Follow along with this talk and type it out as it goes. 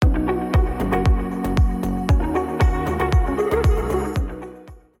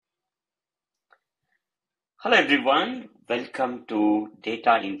Hello, everyone. Welcome to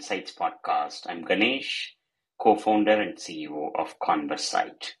Data Insights Podcast. I'm Ganesh, co founder and CEO of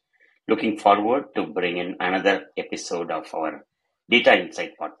Conversite. Looking forward to bring in another episode of our Data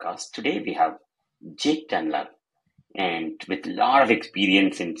Insight Podcast. Today, we have Jake Dunlap, and with a lot of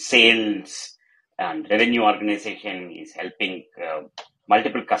experience in sales and revenue organization, he's helping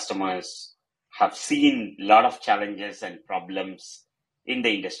multiple customers, have seen a lot of challenges and problems in the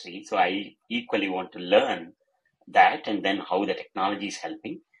industry. So I equally want to learn that and then how the technology is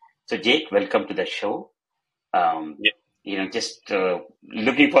helping. So Jake, welcome to the show. Um, Yeah, just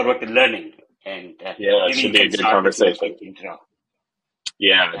looking forward to learning, and yeah, it maybe should you be a can good start with your conversation. quick intro.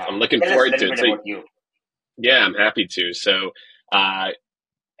 Yeah, I'm looking Tell us a forward little to it. bit So, about you. yeah, I'm happy to. Uh,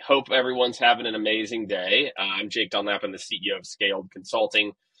 hope everyone's having an amazing day. I'm Jake Dunlap. I'm the CEO of Skaled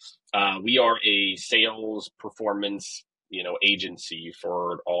Consulting. We are a sales performance, agency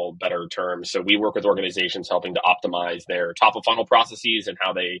for all better terms. So we work with organizations helping to optimize their top of funnel processes and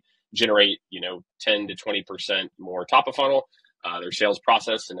how they generate, 10 to 20% more top of funnel, their sales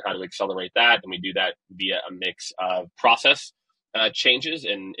process and how to accelerate that. And we do that via a mix of process changes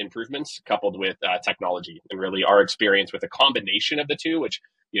and improvements coupled with technology. And really our experience with a combination of the two, which,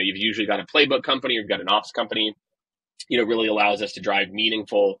 you've usually got a playbook company or you've got an ops company, really allows us to drive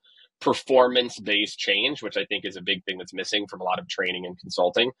meaningful performance-based change, which I think is a big thing that's missing from a lot of training and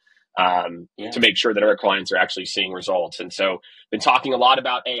consulting, Yeah, to make sure that our clients are actually seeing results. And so been talking a lot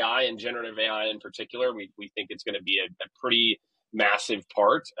about AI and generative AI in particular. We think it's going to be a pretty massive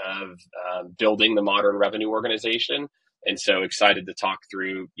part of building the modern revenue organization. And so excited to talk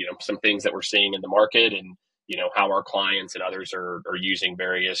through, some things that we're seeing in the market and, how our clients and others are using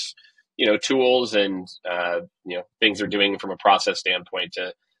various tools and things they're doing from a process standpoint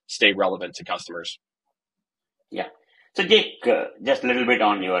to stay relevant to customers. yeah. So Jake, just a little bit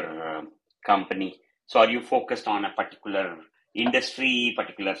on your company. So are you focused on a particular industry,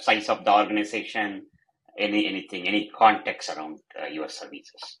 particular size of the organization, any context around your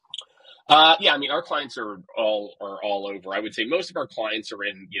services? Yeah, I mean, our clients are all over. I would say most of our clients are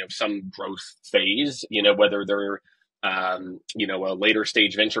in some growth phase. Whether they're a later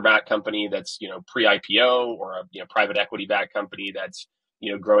stage venture backed company that's pre IPO or a private equity backed company that's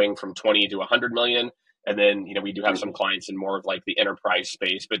growing from 20 to 100 million. And then we do have some Mhm. clients in more of like the enterprise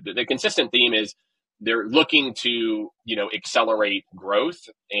space. But the consistent theme is they're looking to accelerate growth,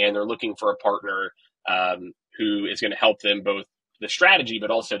 and they're looking for a partner who is going to help them both the strategy,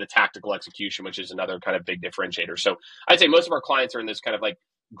 but also the tactical execution, which is another kind of big differentiator. So I'd say most of our clients are in this kind of like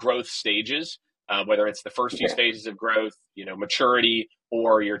growth stages, whether it's the first few Okay. stages of growth, maturity,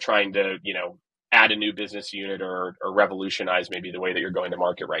 or you're trying to, add a new business unit or revolutionize maybe the way that you're going to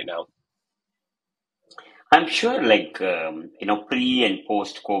market right now. I'm sure, like, pre and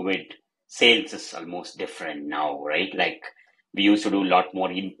post COVID, sales is almost different now, right? Like, we used to do a lot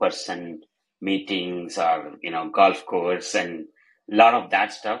more in-person meetings or, golf course and a lot of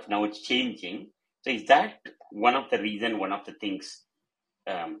that stuff. Now it's changing. So is that one of the things,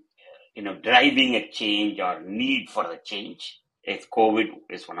 um, driving a change or need for a change? If COVID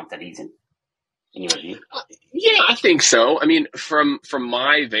is one of the reason, in your view? Uh, Yeah, I think so. I mean, from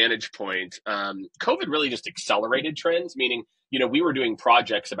my vantage point, COVID really just accelerated trends. Meaning, we were doing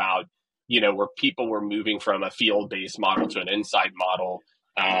projects about, where people were moving from a field based model to an inside model,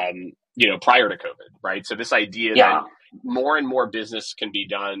 prior to COVID, right? So this idea that Yeah. more and more business can be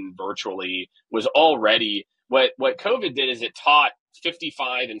done virtually was already what COVID did is it taught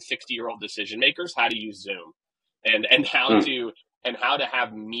 55 and 60-year-old decision makers how to use Zoom and how Mm. to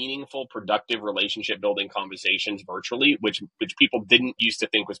have meaningful, productive relationship building conversations virtually, which people didn't used to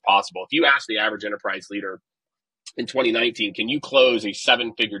think was possible. If you ask the average enterprise leader in 2019, can you close a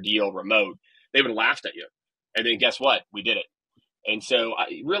 7-figure deal remote? They would have laughed at you. And then guess what? We did it. And so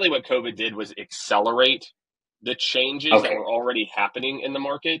really what COVID did was accelerate the changes that Okay. were already happening in the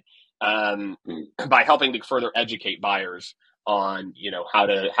market, um, Mm. by helping to further educate buyers on how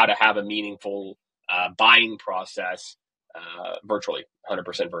to have a meaningful buying process virtually,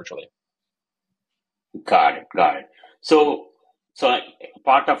 100% virtually. Got it. Got it. So, so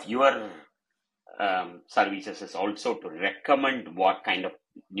part of your services is also to recommend what kind of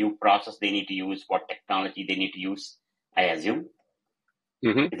new process they need to use, what technology they need to use. I assume.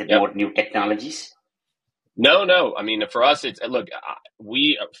 Is it Yep. more new technologies? No, no. I mean, for us, it's look.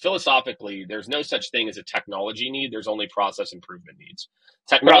 We philosophically, there's no such thing as a technology need. There's only process improvement needs.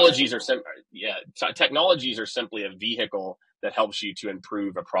 Process Technologies are improvement. yeah. Technologies are simply a vehicle that helps you to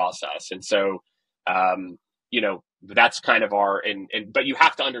improve a process, and so, that's kind of our but you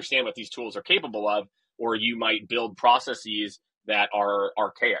have to understand what these tools are capable of, or you might build processes that are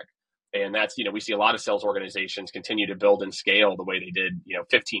archaic. And that's, we see a lot of sales organizations continue to build and scale the way they did,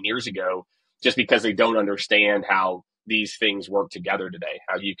 15 years ago, just because they don't understand how these things work together today,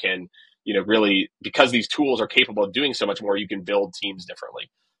 how you can, really, because these tools are capable of doing so much more, you can build teams differently.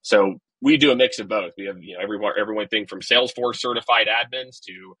 So we do a mix of both. We have, everything from Salesforce certified admins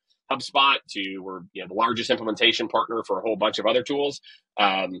to HubSpot to we're the largest implementation partner for a whole bunch of other tools.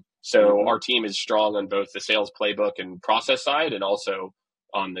 So our team is strong on both the sales playbook and process side, and also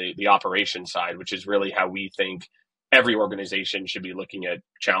on the operation side, which is really how we think every organization should be looking at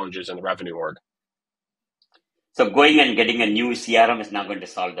challenges in the revenue org. So going and getting a new CRM is not going to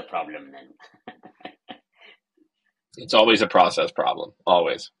solve the problem then. It's always a process problem,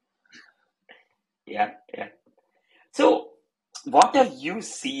 always. Yeah. So what are you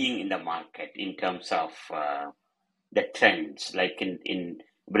seeing in the market in terms of the trends, like in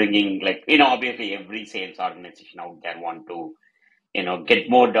bringing, like, obviously every sales organization out there want to, get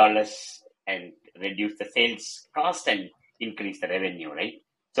more dollars and reduce the sales cost and increase the revenue, right?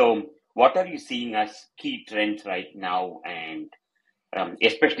 So what are you seeing as key trends right now, and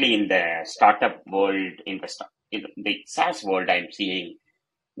especially in the startup world, in the SaaS world, I'm seeing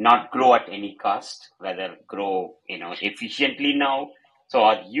not grow at any cost, rather grow, efficiently now. So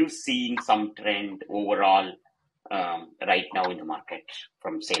are you seeing some trend overall right now in the market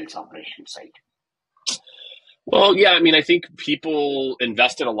from sales operation side? Well, yeah, I think people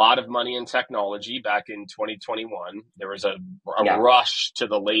invested a lot of money in technology back in 2021. There was a rush to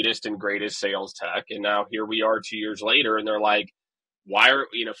the latest and greatest sales tech. And now here we are 2 years later, and they're like,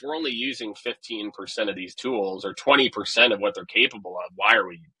 if we're only using 15% of these tools or 20% of what they're capable of, why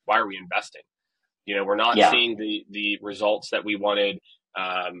are we investing? We're not seeing the results that we wanted,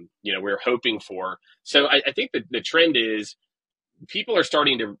 we're hoping for. So I think that the trend is people are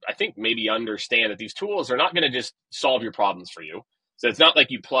starting to, I think, maybe understand that these tools are not going to just solve your problems for you. So it's not like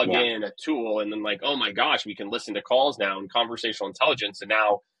you plug in a tool and then like, oh my gosh, we can listen to calls now and conversational intelligence, and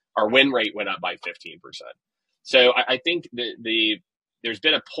now our win rate went up by 15%. So I think there's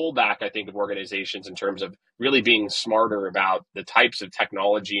been a pullback, I think, of organizations in terms of really being smarter about the types of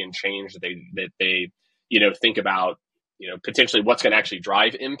technology and change that they think about, potentially what's going to actually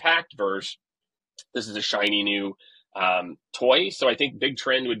drive impact versus this is a shiny new toy. So I think big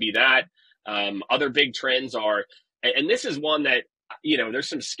trend would be that. Other big trends are, and this is one that, there's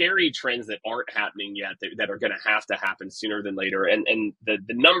some scary trends that aren't happening yet that are going to happen sooner than later. And the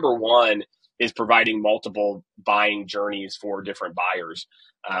number one is providing multiple buying journeys for different buyers.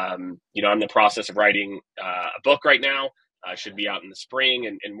 I'm in the process of writing a book right now, should be out in the spring.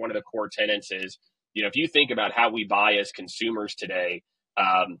 And one of the core tenets is, if you think about how we buy as consumers today,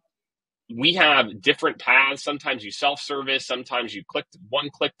 we have different paths. Sometimes you self-service, sometimes you click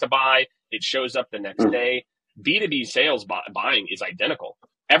to buy, it shows up the next day. B2B sales buying is identical.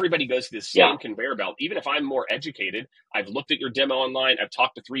 Everybody goes through the same conveyor belt. Even if I'm more educated, I've looked at your demo online, I've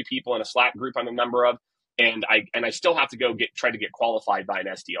talked to 3 people in a Slack group I'm a member of, and I still have to go try to get qualified by an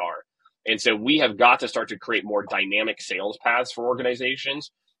SDR. And so we have got to start to create more dynamic sales paths for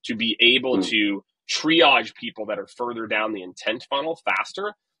organizations to be able to triage people that are further down the intent funnel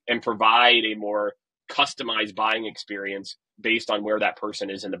faster and provide a more customized buying experience based on where that person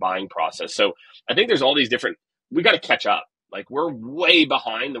is in the buying process. So I think there's all these we got to catch up. Like, we're way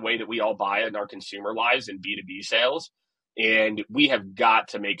behind the way that we all buy in our consumer lives in B2B sales. And we have got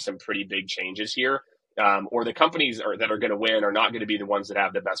to make some pretty big changes here. Or the companies that are going to win are not going to be the ones that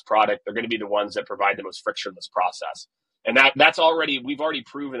have the best product. They're going to be the ones that provide the most frictionless process. And we've already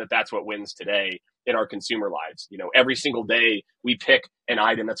proven that that's what wins today in our consumer lives. Every single day we pick an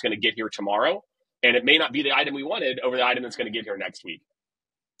item that's going to get here tomorrow, and it may not be the item we wanted over the item that's going to get here next week.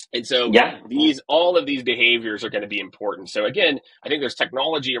 And so all of these behaviors are going to be important. So again, I think there's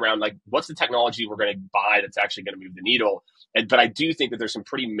technology around, like, what's the technology we're going to buy that's actually going to move the needle? But I do think that there's some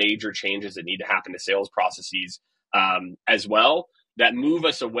pretty major changes that need to happen to sales processes as well, that move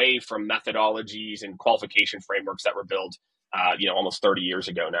us away from methodologies and qualification frameworks that were built, almost 30 years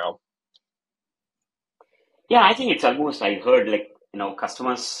ago now. Yeah, I think it's almost, I heard, like,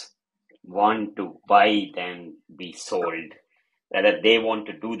 customers want to buy than be sold. Rather, they want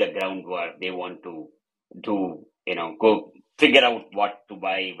to do the groundwork. They want to do, go figure out what to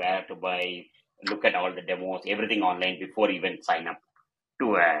buy, where to buy, look at all the demos, everything online before even sign up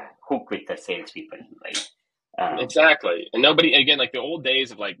to hook with the salespeople, right? Exactly. And nobody, again, like the old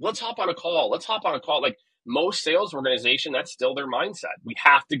days of like, let's hop on a call. Like, most sales organization, that's still their mindset. We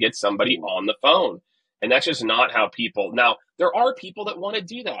have to get somebody on the phone. And that's just not how people, now there are people that want to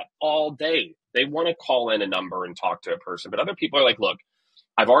do that all day. They want to call in a number and talk to a person, but other people are like, look,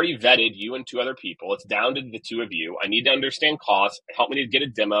 I've already vetted you and 2 other people. It's down to the 2 of you. I need to understand costs. Help me to get a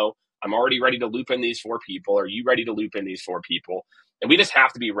demo. I'm already ready to loop in these 4 people. Are you ready to loop in these 4 people? And we just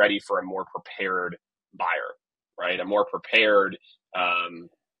have to be ready for a more prepared buyer, right? A more prepared,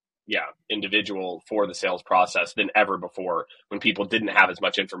 individual for the sales process than ever before, when people didn't have as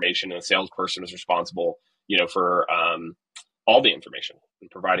much information and the salesperson was responsible, for all the information and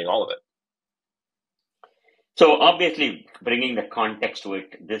providing all of it. So obviously, bringing the context to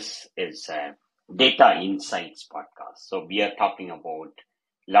it, this is a data insights podcast. So we are talking about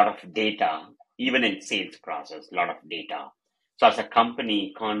a lot of data, even in sales process, a lot of data. So as a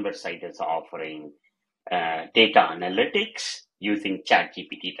company, Conversite is offering data analytics using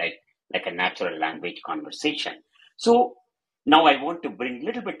ChatGPT, like a natural language conversation. So now I want to bring a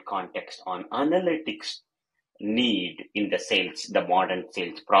little bit context on analytics need in the modern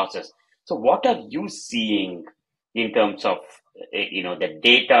sales process. So what are you seeing in terms of the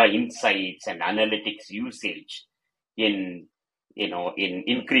data insights and analytics usage in in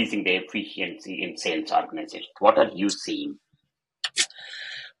increasing the efficiency in sales organizations? What are you seeing?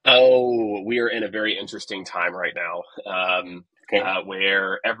 Oh, we are in a very interesting time right now, Okay.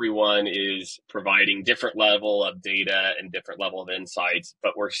 where everyone is providing different level of data and different level of insights,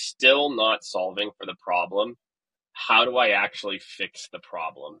 but we're still not solving for the problem. How do I actually fix the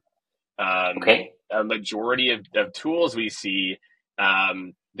problem? Okay. A majority of tools we see,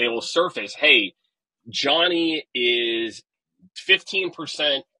 they will surface, hey, Johnny is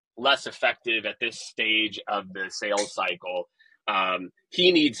 15% less effective at this stage of the sales cycle.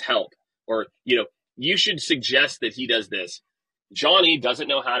 He needs help, or, you should suggest that he does this. Johnny doesn't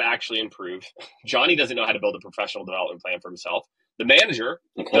know how to actually improve. Johnny doesn't know how to build a professional development plan for himself. The manager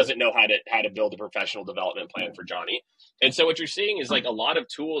doesn't know how to build a professional development plan for Johnny. And so what you're seeing is like a lot of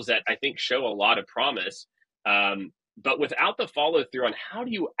tools that I think show a lot of promise, but without the follow through on how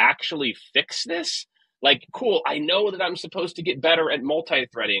do you actually fix this? Like, cool, I know that I'm supposed to get better at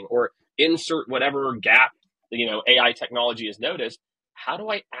multi-threading or insert whatever gap, AI technology has noticed. How do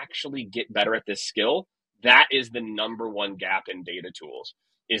I actually get better at this skill? That is the number one gap in data tools,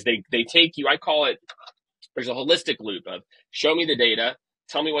 is they take you, I call it, there's a holistic loop of show me the data,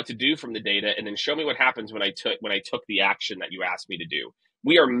 tell me what to do from the data, and then show me what happens when I took the action that you asked me to do.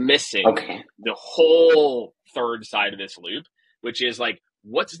 We are missing the whole third side of this loop, which is like,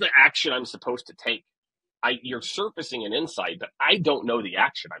 what's the action I'm supposed to take? You're surfacing an insight, but I don't know the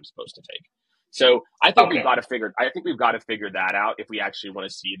action I'm supposed to take. So I think we've got to figure that out if we actually want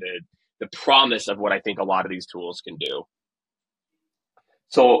to see the promise of what I think a lot of these tools can do.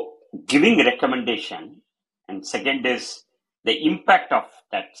 So giving a recommendation, and second is the impact of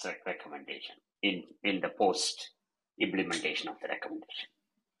that recommendation in the post implementation of the recommendation.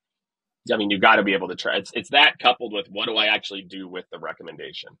 I mean, you've got to be able to try. It's that coupled with what do I actually do with the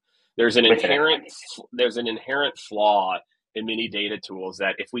recommendation? There's an inherent flaw in many data tools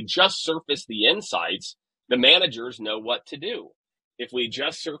that if we just surface the insights, the managers know what to do. If we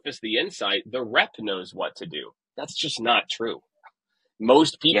just surface the insight, the rep knows what to do. That's just not true.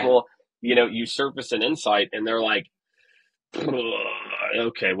 Most people, you surface an insight and they're like,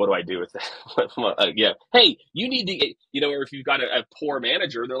 okay, what do I do with that? Hey, you need to get, or if you've got a poor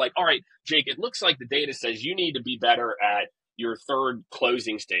manager, they're like, all right, Jake, it looks like the data says you need to be better at your third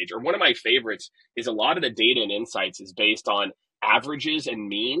closing stage. Or one of my favorites is a lot of the data and insights is based on averages and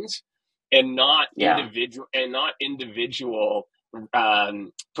means and not individual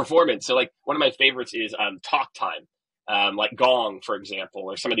performance. So like one of my favorites is talk time, like Gong, for example,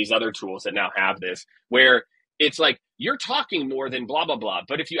 or some of these other tools that now have this, where it's like you're talking more than blah, blah, blah.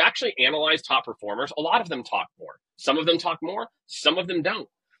 But if you actually analyze top performers, a lot of them talk more. Some of them talk more, some of them don't.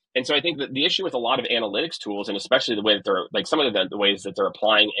 And so I think that the issue with a lot of analytics tools, and especially the way that they're like some of the ways that they're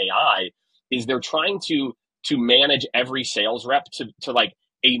applying AI, is they're trying to manage every sales rep to like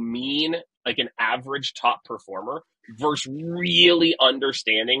a mean, like an average top performer, versus really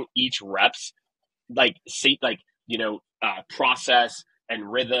understanding each rep's process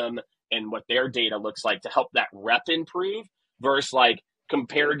and rhythm and what their data looks like to help that rep improve, versus like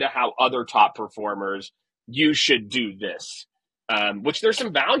compared to how other top performers, you should do this. Which there's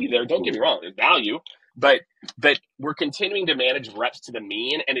some value there. Don't get me wrong, there's value, but we're continuing to manage reps to the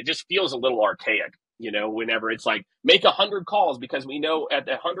mean, and it just feels a little archaic, whenever it's like make 100 calls because we know at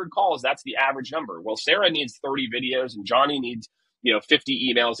 100 calls, that's the average number. Well, Sarah needs 30 videos and Johnny needs,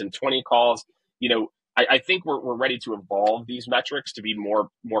 50 emails and 20 calls. I think we're ready to evolve these metrics to be more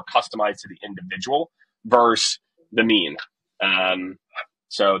customized to the individual versus the mean.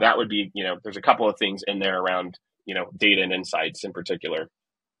 So that would be, there's a couple of things in there around, data and insights in particular.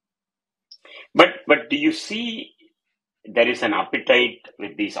 But do you see there is an appetite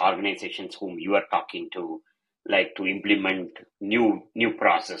with these organizations whom you are talking to like to implement new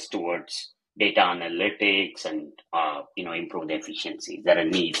process towards data analytics and improve the efficiency? Is there a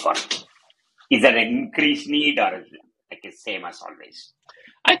need for? Is there an increased need, or is it like the same as always?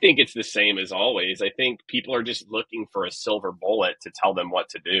 I think it's the same as always. I think people are just looking for a silver bullet to tell them what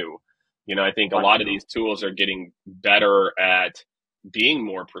to do. I think a What to lot of do? these tools are getting better at being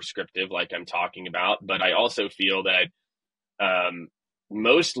more prescriptive, like I'm talking about. But I also feel that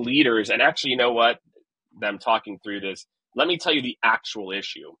most leaders, and actually, you know what? I'm talking through this. Let me tell you the actual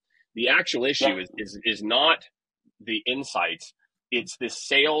issue. The actual issue Yeah. is not the insights. It's the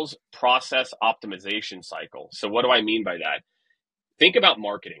sales process optimization cycle. So what do I mean by that? Think about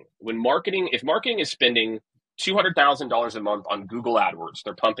marketing. If marketing is spending $200,000 a month on Google AdWords,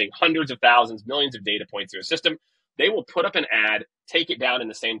 they're pumping hundreds of thousands, millions of data points through a system. They will put up an ad, take it down in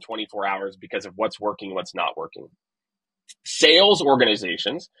the same 24 hours because of what's working and what's not working. Sales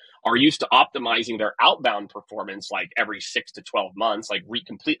organizations are used to optimizing their outbound performance like every 6 to 12 months, like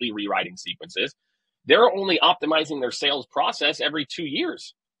completely rewriting sequences. They're only optimizing their sales process every 2 years.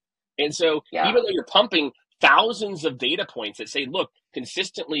 And so Yeah. even though you're pumping thousands of data points that say, look,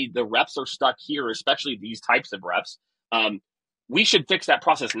 consistently the reps are stuck here, especially these types of reps, we should fix that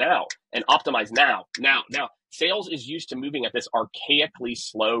process now and optimize now. Now, sales is used to moving at this archaically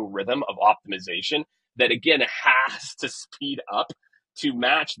slow rhythm of optimization that, again, has to speed up to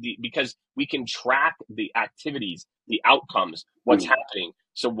match because we can track the activities, the outcomes, what's happening.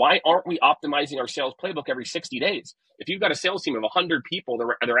 So why aren't we optimizing our sales playbook every 60 days? If you've got a sales team of 100 people,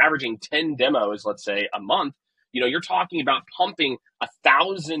 they're averaging 10 demos, let's say, a month. You're talking about pumping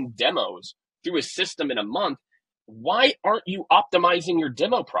 1,000 demos through a system in a month. Why aren't you optimizing your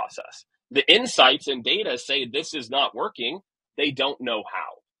demo process? The insights and data say this is not working. They don't know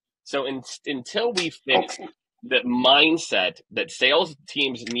how. So until we fix Okay. the mindset that sales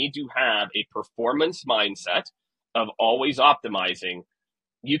teams need to have a performance mindset of always optimizing,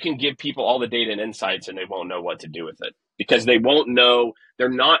 you can give people all the data and insights and they won't know what to do with it because they won't know. They're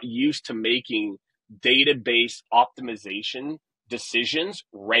not used to making database optimization decisions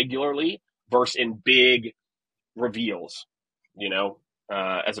regularly versus in big reveals,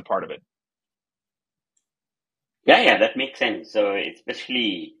 as a part of it. Yeah, that makes sense. So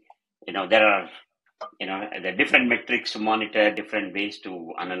especially, there are, the different metrics to monitor, different ways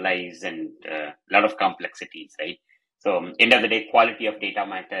to analyze, and a lot of complexities, right? So end of the day, quality of data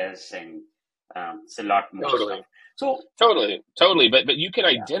matters, and it's a lot more stuff. Totally. So Totally. But you can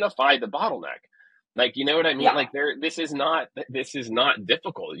yeah, identify the bottleneck. Like, you know what I mean? yeah, Like this is not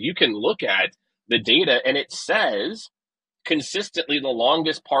difficult. You can look at the data and it says consistently the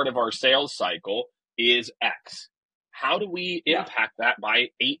longest part of our sales cycle is X. How do we yeah. impact that by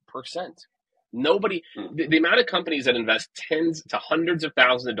 8%? Nobody, Mm. the amount of companies that invest tens to hundreds of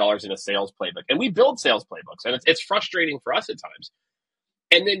thousands of dollars in a sales playbook, and we build sales playbooks, and it's frustrating for us at times,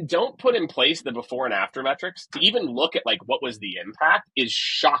 and then don't put in place the before and after metrics to even look at like what was the impact is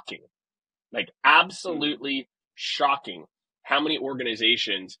shocking. Like absolutely shocking how many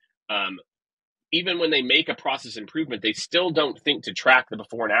organizations, even when they make a process improvement, they still don't think to track the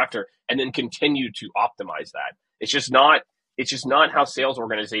before and after and then continue to optimize that. It's just not how sales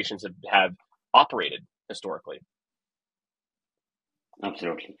organizations have operated historically.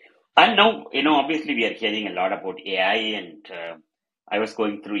 Absolutely. And now, obviously we are hearing a lot about AI, and I was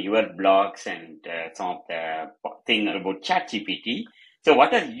going through your blogs and some of the thing about ChatGPT. So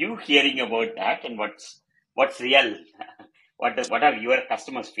what are you hearing about that, and what's real? What are your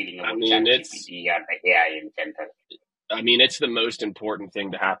customers feeling I about mean, it's ChatGPT or the AI in general? it's the most important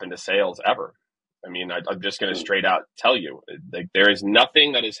thing to happen to sales ever. I'm just going to Hmm. straight out tell you, like, there is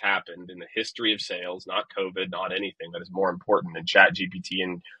nothing that has happened in the history of sales, not COVID, not anything, that is more important than Chat GPT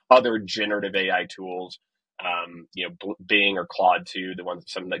and other generative AI tools. Bing or Claude 2,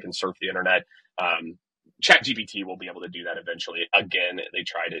 some that can surf the internet. Chat GPT will be able to do that eventually. Again, they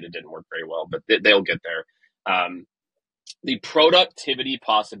tried it; it didn't work very well, but they'll get there. The productivity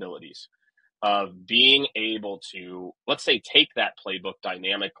possibilities of being able to, let's say, take that playbook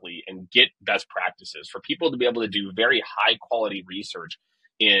dynamically and get best practices for people to be able to do very high quality research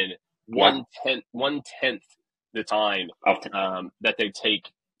in Yeah, one tenth the time of the time. that they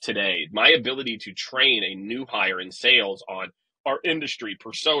take today. My ability to train a new hire in sales on our industry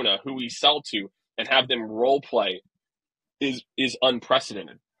persona, who we sell to, and have them role play is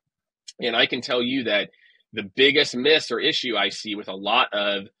unprecedented. And I can tell you that the biggest miss or issue I see with a lot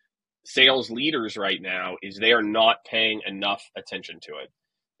of sales leaders right now is they are not paying enough attention to it.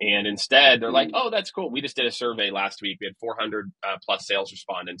 And instead, they're like, Hmm. oh, that's cool. We just did a survey last week. We had 400 plus sales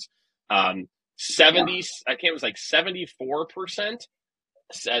respondents. Yeah. 70, I can't, it was like 74%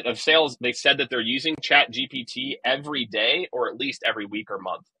 of sales, they said that they're using Chat GPT every day or at least every week or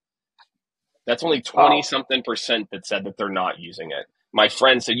month. That's only 20 Wow. something percent that said that they're not using it. My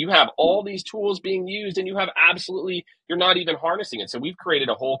friend said, you have all these tools being used and you're not even harnessing it. So we've created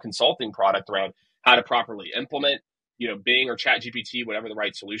a whole consulting product around how to properly implement, Bing or Chat GPT, whatever the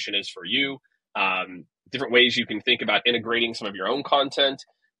right solution is for you. Different ways you can think about integrating some of your own content.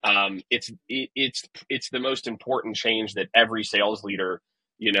 It's the most important change that every sales leader,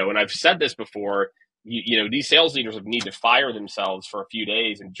 and I've said this before, these sales leaders need to fire themselves for a few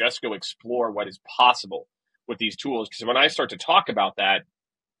days and just go explore what is possible with these tools. Because when I start to talk about that,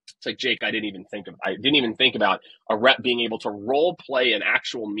 it's like, Jake, I didn't even think about a rep being able to role play an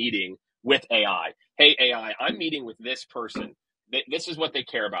actual meeting with AI. Hey, AI, I'm meeting with this person. This is what they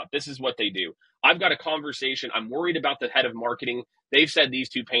care about. This is what they do. I've got a conversation. I'm worried about the head of marketing. They've said these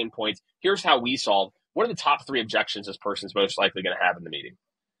 2 pain points. Here's how we solve. What are the top 3 objections this person's most likely going to have in the meeting?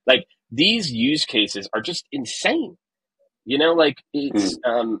 Like, these use cases are just insane. It's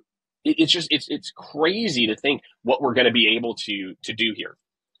it's crazy to think what we're going to be able to do here.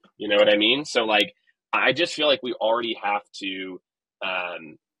 You know what I mean? So like, I just feel like we already have to,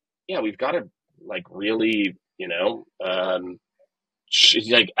 we've got to like really, we've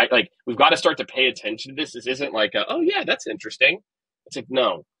got to start to pay attention to this. This isn't like, oh yeah, that's interesting. It's like,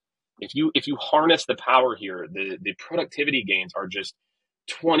 no, if you harness the power here, the productivity gains are just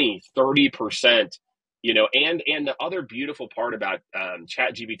 20, 30%, and the other beautiful part about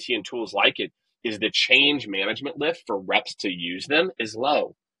Chat GPT and tools like it is the change management lift for reps to use them is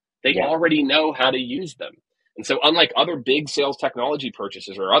low. They Yeah. already know how to use them. And so unlike other big sales technology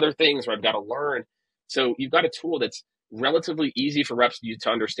purchases or other things where I've got to learn, so you've got a tool that's relatively easy for reps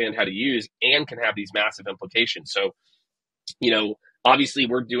to understand how to use and can have these massive implications. So, obviously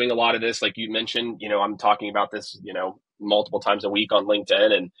we're doing a lot of this, like you mentioned, I'm talking about this, multiple times a week on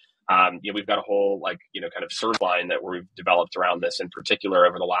LinkedIn. And, we've got a whole kind of service line that we've developed around this in particular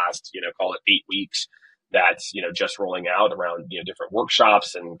over the last, call it 8 weeks. That's, just rolling out around, different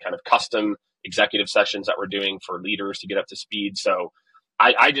workshops and kind of custom executive sessions that we're doing for leaders to get up to speed. So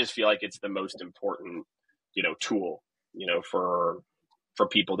I just feel like it's the most important, tool, for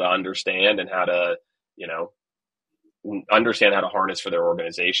people to understand and how to, understand how to harness for their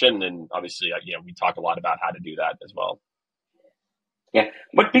organization. And obviously, we talk a lot about how to do that as well. Yeah.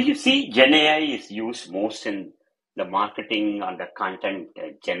 But do you see Gen AI is used most in the marketing on the content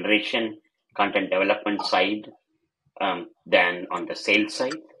generation, content development side than on the sales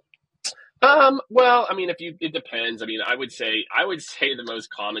side? Well, I mean, it depends. I mean, I would say the most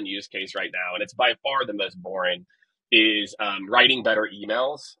common use case right now, and it's by far the most boring, is writing better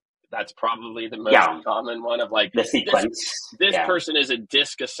emails. That's probably the most Yeah. common one of like The this sequence. this Yeah. person is a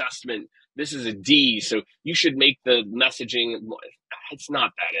disc assessment. This is a D, so you should make the messaging. It's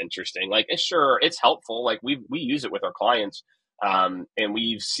not that interesting. Like, sure, it's helpful. Like we use it with our clients, and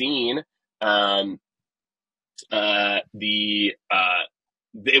we've seen they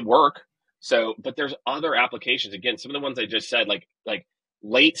work. So, but there's other applications. Again, some of the ones I just said, like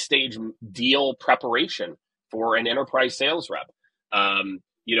late stage deal preparation for an enterprise sales rep.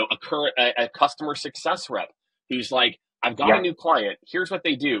 A customer success rep who's like, I've got a Yeah. new client. Here's what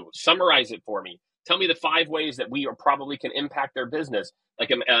they do. Summarize it for me. Tell me the 5 ways that we are probably can impact their business.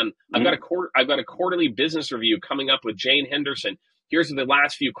 Like, I've got a quarterly business review coming up with Jane Henderson. Here's the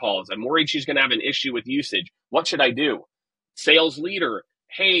last few calls. I'm worried she's going to have an issue with usage. What should I do? Sales leader.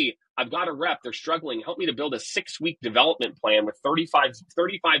 Hey, I've got a rep. They're struggling. Help me to build a 6-week development plan with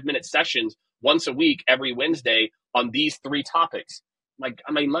 35-minute sessions once a week, every Wednesday on these 3 topics. Like,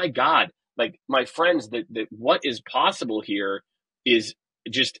 I mean, my God, like my friends, that what is possible here is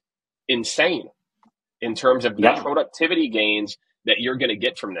just insane in terms of the Yeah. productivity gains that you're going to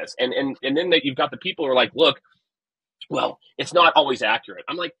get from this. And then that you've got the people who are like, look, well, it's not always accurate.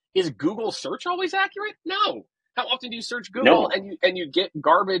 I'm like, is Google search always accurate? No. How often do you search Google No. and you get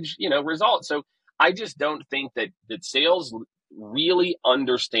garbage, results? So I just don't think that sales really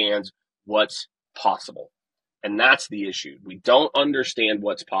understands what's possible. And that's the issue. We don't understand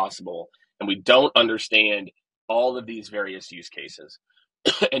what's possible, and we don't understand all of these various use cases.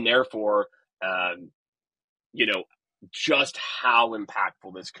 And therefore, just how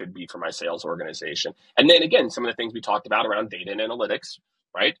impactful this could be for my sales organization. And then again, some of the things we talked about around data and analytics,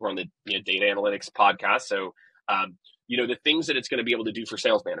 right? We're on the data analytics podcast. So, the things that it's going to be able to do for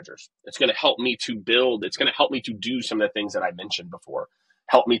sales managers, it's going to help me to build, it's going to help me to do some of the things that I mentioned before,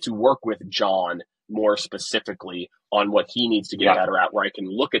 help me to work with John more specifically on what he needs to get better at, where I can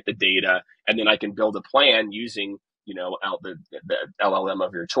look at the data and then I can build a plan using, the LLM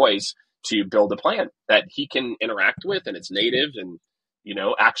of your choice to build a plan that he can interact with, and it's native, and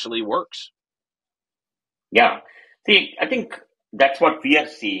actually works. Yeah. See, I think that's what we are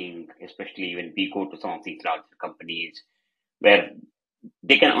seeing, especially when we go to some of these larger companies where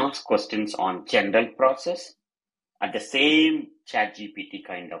they can ask questions on general process at the same chat GPT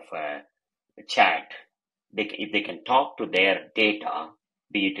kind of chat. If they can talk to their data,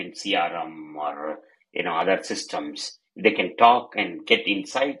 be it in CRM or other systems, they can talk and get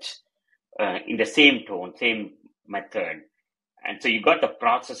insights in the same tone, same method. And so you got the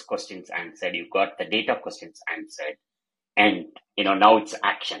process questions answered, you got the data questions answered, and now it's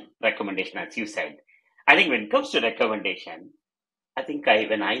action, recommendation, as you said. I think when it comes to recommendation, I think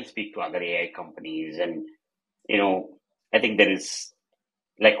when I speak to other AI companies, and you know, I think there is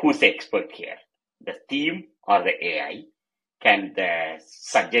like who's the expert here, the team or the AI? Can the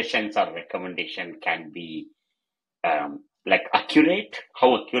suggestions or recommendation can be like accurate?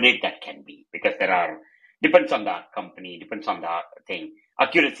 How accurate that can be? Because there are depends on the company, depends on the thing.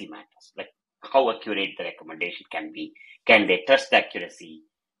 Accuracy matters. Like how accurate the recommendation can be. Can they trust the accuracy?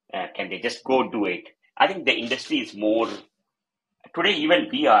 Can they just go do it? I think the industry is more today. Even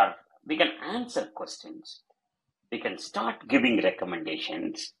we can answer questions. We can start giving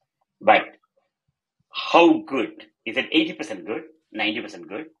recommendations, but how good is it? 80% good, 90%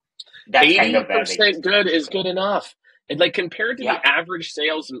 good. That's kind of where the 80% industry good is is going. good enough. And like compared to Yeah. the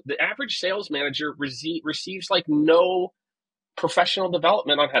average sales manager receives like no professional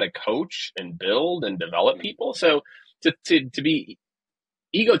development on how to coach and build and develop Mm. people. So to be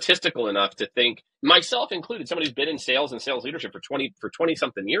egotistical enough to think, myself included, somebody who's been in sales and sales leadership for 20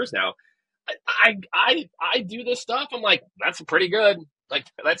 something years now, I do this stuff. I'm like, that's pretty good. Like,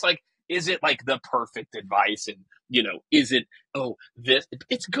 that's like, is it like the perfect advice? And, is it, this,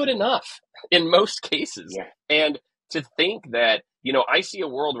 it's good enough in most cases. Yeah. And to think that, I see a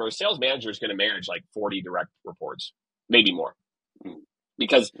world where a sales manager is going to manage like 40 direct reports, maybe more, Mm.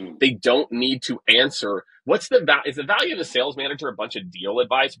 because Mm. they don't need to answer is the value of a sales manager a bunch of deal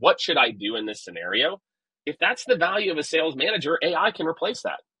advice? What should I do in this scenario? If that's the value of a sales manager, AI can replace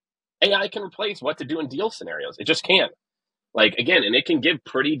that. AI can replace what to do in deal scenarios. It just can. Like, again, and it can give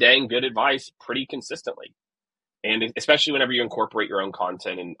pretty dang good advice pretty consistently. And especially whenever you incorporate your own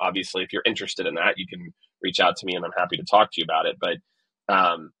content. And obviously, if you're interested in that, you can reach out to me and I'm happy to talk to you about it. But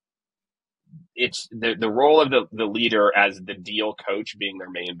it's the role of the leader as the deal coach being their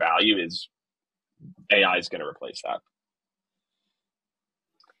main value is AI is going to replace that.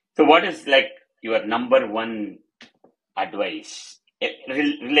 So, what is like your number one advice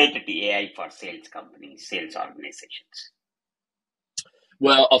related to AI for sales companies, sales organizations?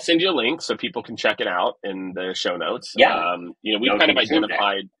 Well, I'll send you a link so people can check it out in the show notes. Yeah, We've now kind of can do that.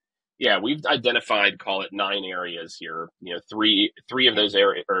 identified, call it 9 areas here. Three of those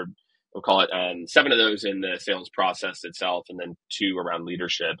areas, or we'll call it 7 of those in the sales process itself, and then 2 around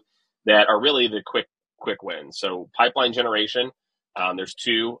leadership that are really the quick wins. So pipeline generation, there's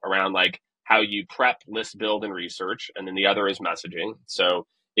 2 around like how you prep, list, build, and research, and then the other is messaging. So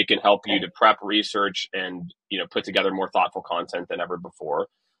it can help you Okay. to prep, research, and put together more thoughtful content than ever before.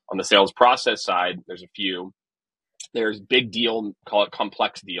 On the sales process side, there's a few. There's big deal, call it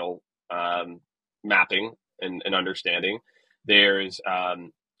complex deal mapping and understanding. There's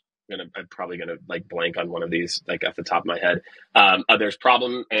I'm probably gonna like blank on one of these like off the top of my head. There's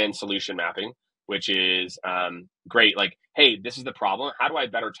problem and solution mapping, which is great. Like, hey, this is the problem. How do I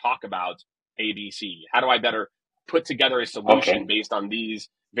better talk about ABC? How do I better put together a solution Okay. based on these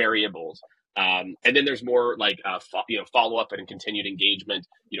variables? And then there's more like follow up and continued engagement.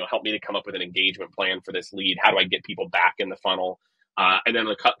 Help me to come up with an engagement plan for this lead. How do I get people back in the funnel? And then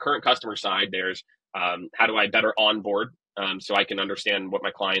on the current customer side, there's how do I better onboard so I can understand what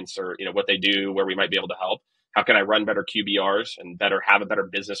my clients are, what they do, where we might be able to help. How can I run better QBRs and have a better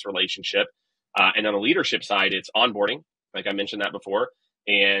business relationship? And on the leadership side, it's onboarding, like I mentioned that before,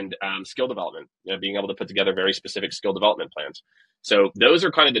 and skill development, being able to put together very specific skill development plans. So those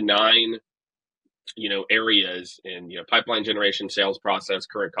are kind of the 9, areas in, pipeline generation, sales process,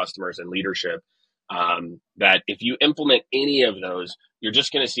 current customers, and leadership. That if you implement any of those, you're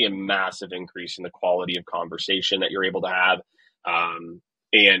just going to see a massive increase in the quality of conversation that you're able to have,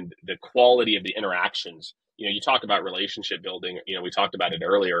 and the quality of the interactions. You talk about relationship building. We talked about it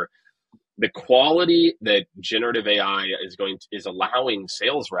earlier. The quality that generative AI is allowing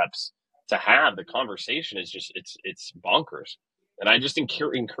sales reps to have the conversation is just it's bonkers. And I just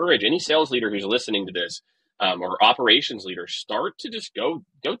encourage any sales leader who's listening to this, or operations leader, start to just go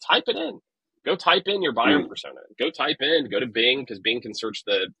type it in. Go type in your buyer Mm. persona. Go to Bing, because Bing can search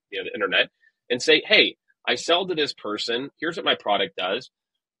the internet, and say, hey, I sell to this person. Here's what my product does.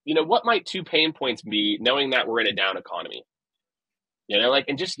 What might 2 pain points be, knowing that we're in a down economy? like,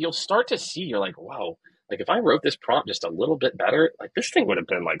 and just, you'll start to see, you're like, whoa, like if I wrote this prompt just a little bit better, like this thing would have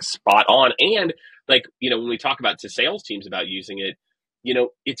been like spot on. And like, when we talk about to sales teams about using it,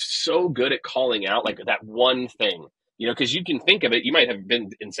 it's so good at calling out like that one thing, because you can think of it, you might have been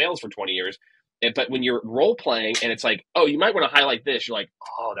in sales for 20 years, but when you're role playing and it's like, oh, you might want to highlight this, you're like,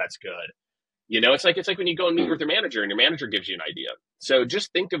 oh, that's good. It's like when you go and meet with your manager and your manager gives you an idea. So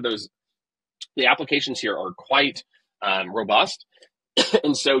just think of those. The applications here are quite robust.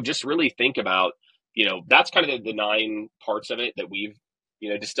 And so just really think about, that's kind of the 9 parts of it that we've,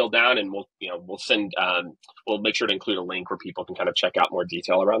 distilled down, and we'll send, we'll make sure to include a link where people can kind of check out more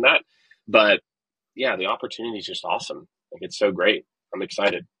detail around that. But yeah, the opportunity is just awesome. Like, it's so great. I'm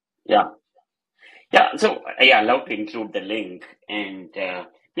excited. Yeah. Yeah. So, yeah, I love to include the link. And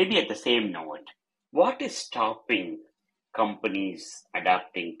maybe at the same note, what is stopping companies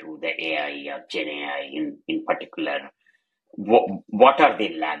adapting to the AI or Gen AI in particular? What are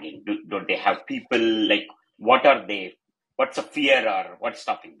they lagging? Do they have people like, what's the fear or what's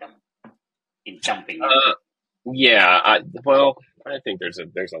stopping them in jumping in? Yeah, well, I think there's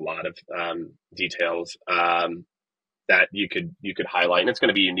a lot of details that you could highlight, and it's going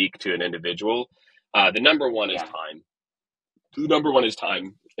to be unique to an individual. The number one is Yeah. time. The number one is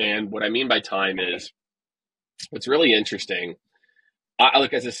time, and what I mean by time is what's really interesting.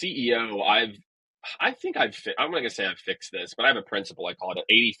 Like, as a CEO, I'm not going to say I've fixed this, but I have a principle. I call it an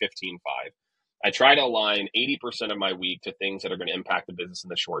 80-15-5. I try to align 80% of my week to things that are going to impact the business in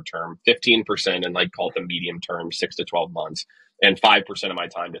the short term, 15% and like call it the medium term, 6 to 12 months, and 5% of my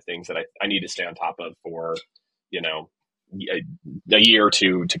time to things that I need to stay on top of for, a year or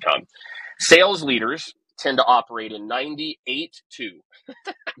two to come. Sales leaders tend to operate in 98-2,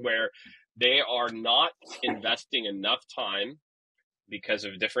 where they are not investing enough time because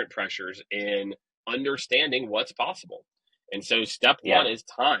of different pressures in understanding what's possible. And so step one Yeah. is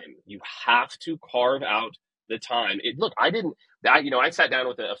time. You have to carve out the time. I sat down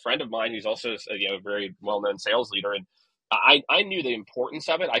with a friend of mine who's also a very well-known sales leader, and I knew the importance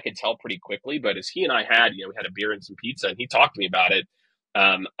of it. I could tell pretty quickly, but as he and I had, we had a beer and some pizza, and he talked to me about it.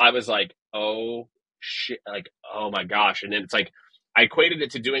 I was like, oh shit, like, oh my gosh. And then it's like, I equated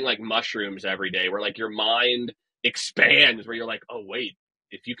it to doing like mushrooms every day, where like your mind expands, where you're like, oh wait,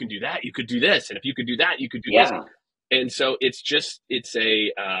 if you can do that, you could do this, and if you could do that, you could do this. Yeah. And so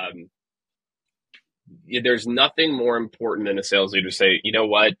there's nothing more important than a sales leader to say, you know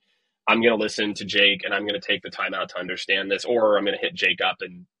what, I'm going to listen to Jake and I'm going to take the time out to understand this, or I'm going to hit Jake up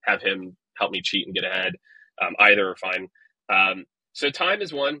and have him help me cheat and get ahead. Either are fine. So time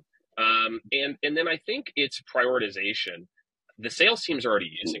is one. And then I think it's prioritization. The sales teams are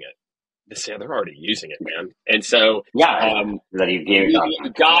already using it. They're already using it, man. And so Yeah. That you gave it up.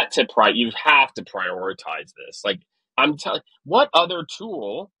 you have to prioritize this. Like, I'm telling, what other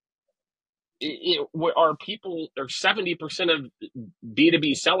tool are 70% of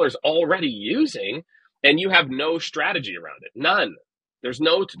B2B sellers already using, and you have no strategy around it? None. There's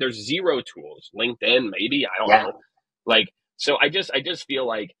 0 tools. LinkedIn, maybe, I don't know. Like, so I just feel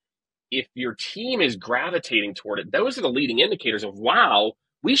like if your team is gravitating toward it, those are the leading indicators of, wow,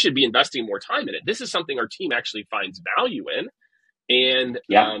 we should be investing more time in it. This is something our team actually finds value in. And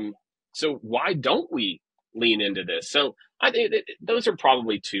so why don't we lean into this? So I think those are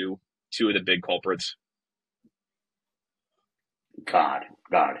probably two of the big culprits. Got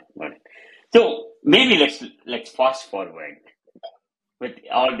it. So maybe let's fast forward with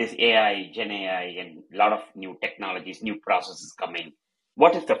all this AI, Gen AI, and a lot of new technologies, new processes coming.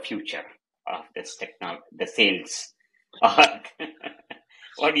 What is the future of this technology, the sales?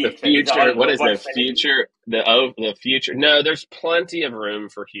 What do you The expect? future, what is the Robots selling? future? The future. No, there's plenty of room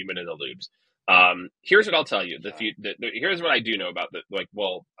for human in the loops. Here's what I'll tell you. Here's what I do know about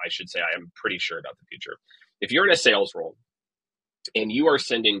I should say I am pretty sure about the future. If you're in a sales role and you are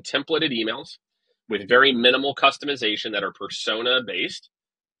sending templated emails with very minimal customization that are persona based,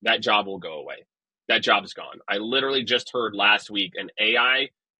 that job will go away. That job is gone. I literally just heard last week an AI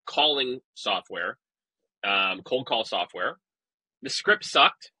calling software, cold call software. The script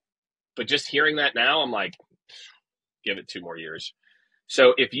sucked, but just hearing that now, I'm like, give it 2 more years.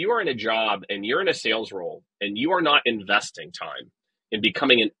 So if you are in a job and you're in a sales role and you are not investing time in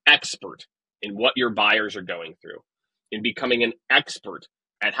becoming an expert in what your buyers are going through, in becoming an expert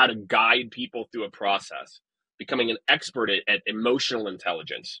at how to guide people through a process, becoming an expert at emotional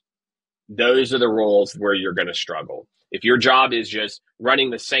intelligence, those are the roles where you're going to struggle. If your job is just running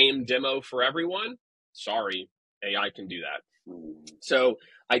the same demo for everyone, sorry, AI can do that. So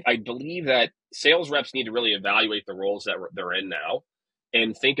I believe that sales reps need to really evaluate the roles that they're in now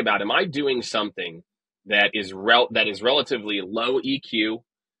and think about, am I doing something that is relatively low EQ,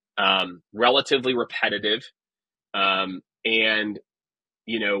 relatively repetitive, and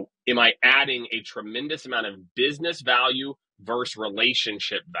am I adding a tremendous amount of business value versus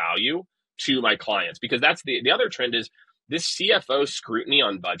relationship value to my clients? Because that's the other trend is this CFO scrutiny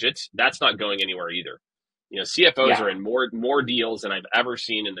on budgets. That's not going anywhere either. CFOs are Yeah. in more deals than I've ever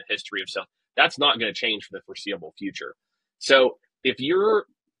seen in the history of sales. That's not going to change for the foreseeable future. So if you're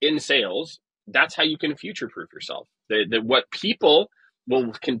in sales, that's how you can future proof yourself. What people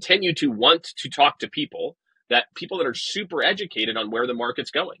will continue to want to talk to people that are super educated on where the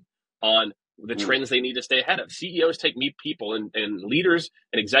market's going, on the trends they need to stay ahead of. CEOs meet people, and leaders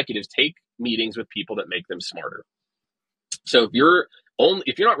and executives take meetings with people that make them smarter. So if you're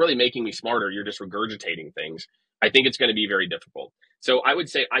not really making me smarter, you're just regurgitating things, I think it's going to be very difficult. So I would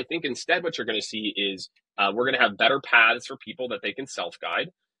say, I think instead what you're going to see is we're going to have better paths for people that they can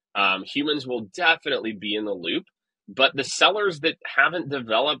self-guide. Humans will definitely be in the loop, but the sellers that haven't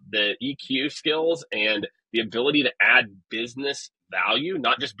developed the EQ skills and the ability to add business value,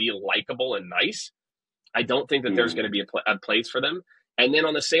 not just be likable and nice, I don't think that there's going to be a place for them. And then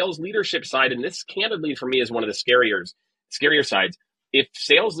on the sales leadership side, and this candidly for me is one of the scarier sides, if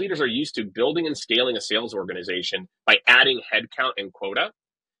sales leaders are used to building and scaling a sales organization by adding headcount and quota,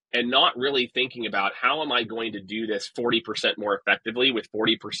 and not really thinking about how am I going to do this 40% more effectively with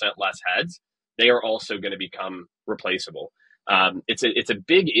 40% less heads, they are also going to become replaceable. It's a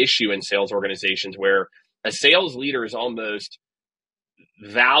big issue in sales organizations where a sales leader is almost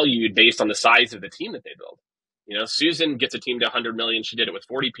valued based on the size of the team that they build. Susan gets a team to 100 million. She did it with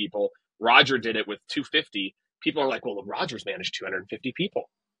 40 people. Roger did it with 250. People are like, well, Roger's managed 250 people.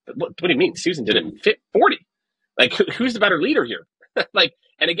 What do you mean? Susan did it 40. Like, who's the better leader here?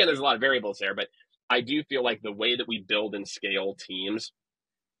 And again, there's a lot of variables there, but I do feel like the way that we build and scale teams,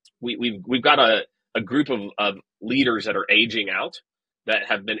 we've got a group of leaders that are aging out, that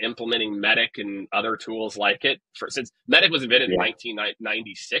have been implementing Medic and other tools like it since Medic was invented in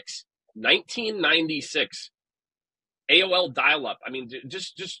 1996. 1996. AOL dial-up. I mean,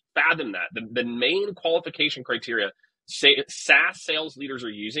 just fathom that. The main qualification criteria SaaS sales leaders are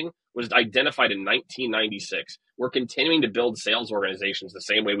using was identified in 1996. We're continuing to build sales organizations the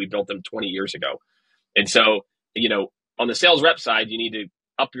same way we built them 20 years ago. And so, on the sales rep side, you need to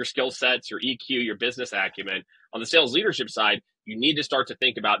up your skill sets, your EQ, your business acumen. On the sales leadership side, you need to start to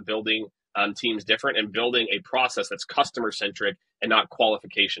think about building teams different and building a process that's customer-centric and not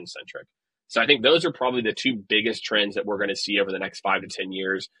qualification-centric. So I think those are probably the two biggest trends that we're going to see over the next 5 to 10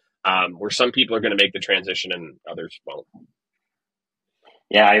 years, where some people are going to make the transition and others won't.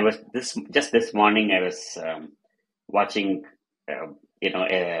 Yeah, I was this morning. I was watching, a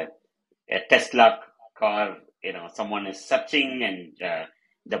Tesla car. Someone is searching, and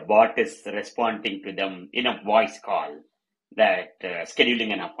the bot is responding to them in a voice call, that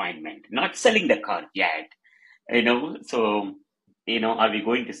scheduling an appointment, not selling the car yet. So are we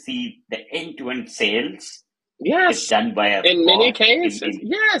going to see the end-to-end sales? Yes. Done by a in bot? many cases,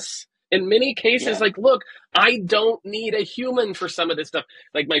 yes. In many cases, Yeah. look, I don't need a human for some of this stuff.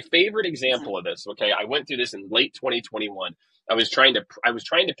 Like, my favorite example of this, okay, I went through this in late 2021. I was trying to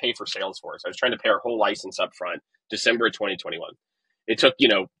pay for Salesforce. I was trying to pay our whole license up front, December of 2021. It took,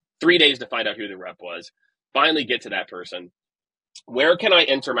 3 days to find out who the rep was. Finally get to that person. Where can I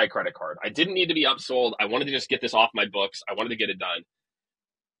enter my credit card? I didn't need to be upsold. I wanted to just get this off my books. I wanted to get it done.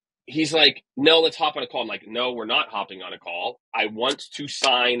 He's like, no, let's hop on a call. I'm like, no, we're not hopping on a call. I want to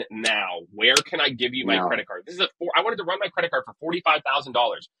sign now. Where can I give you my credit card? I wanted to run my credit card for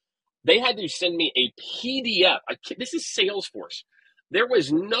 $45,000. They had to send me a PDF. This is Salesforce. There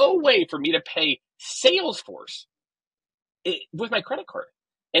was no way for me to pay Salesforce with my credit card.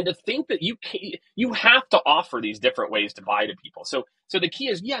 And to think that you have to offer these different ways to buy to people. So the key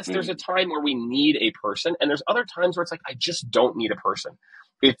is, yes, there's a time where we need a person, and there's other times where it's like, I just don't need a person.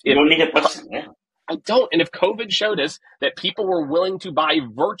 You don't need a person, yeah. I don't. And if COVID showed us that people were willing to buy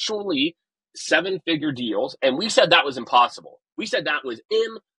virtually 7-figure deals, and we said that was impossible. We said that was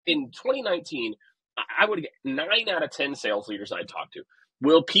in 2019, I would get 9 out of 10 sales leaders I'd talk to.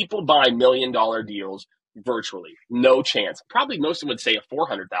 Will people buy $1 million deals virtually? No chance. Probably most of them would say a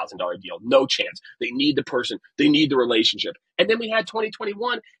 $400,000 deal. No chance. They need the person. They need the relationship. And then we had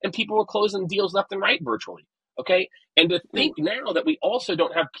 2021, and people were closing deals left and right virtually. Okay. And to think now that we also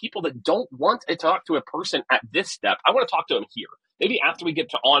don't have people that don't want to talk to a person at this step. I want to talk to them here. Maybe after we get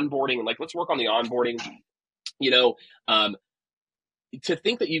to onboarding, and let's work on the onboarding, to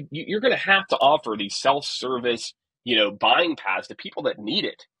think that you're going to have to offer these self-service, buying paths to people that need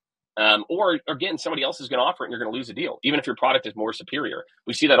it. Or again, somebody else is going to offer it and you're going to lose a deal, even if your product is more superior.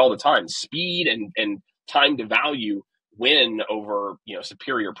 We see that all the time. Speed and time to value win over,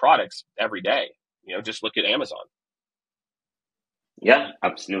 superior products every day. Just look at Amazon. Yeah,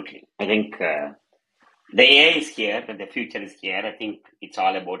 absolutely. I think the AI is here, and the future is here. I think it's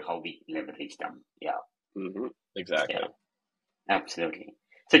all about how we leverage them. Yeah, Exactly. yeah, absolutely.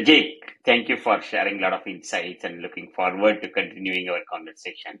 So, Jake, thank you for sharing a lot of insights and looking forward to continuing our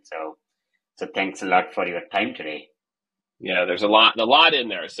conversation. So thanks a lot for your time today. Yeah, there's a lot in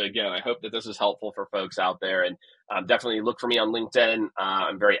there. So again, I hope that this is helpful for folks out there, and definitely look for me on LinkedIn.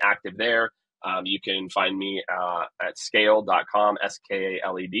 I'm very active there. You can find me at skaled.com,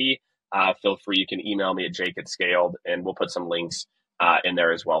 SKALED. Feel free, you can email me at jake@skaled, and we'll put some links in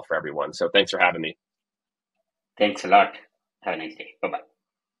there as well for everyone. So thanks for having me. Thanks a lot. Have a nice day. Bye-bye.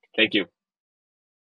 Thank you.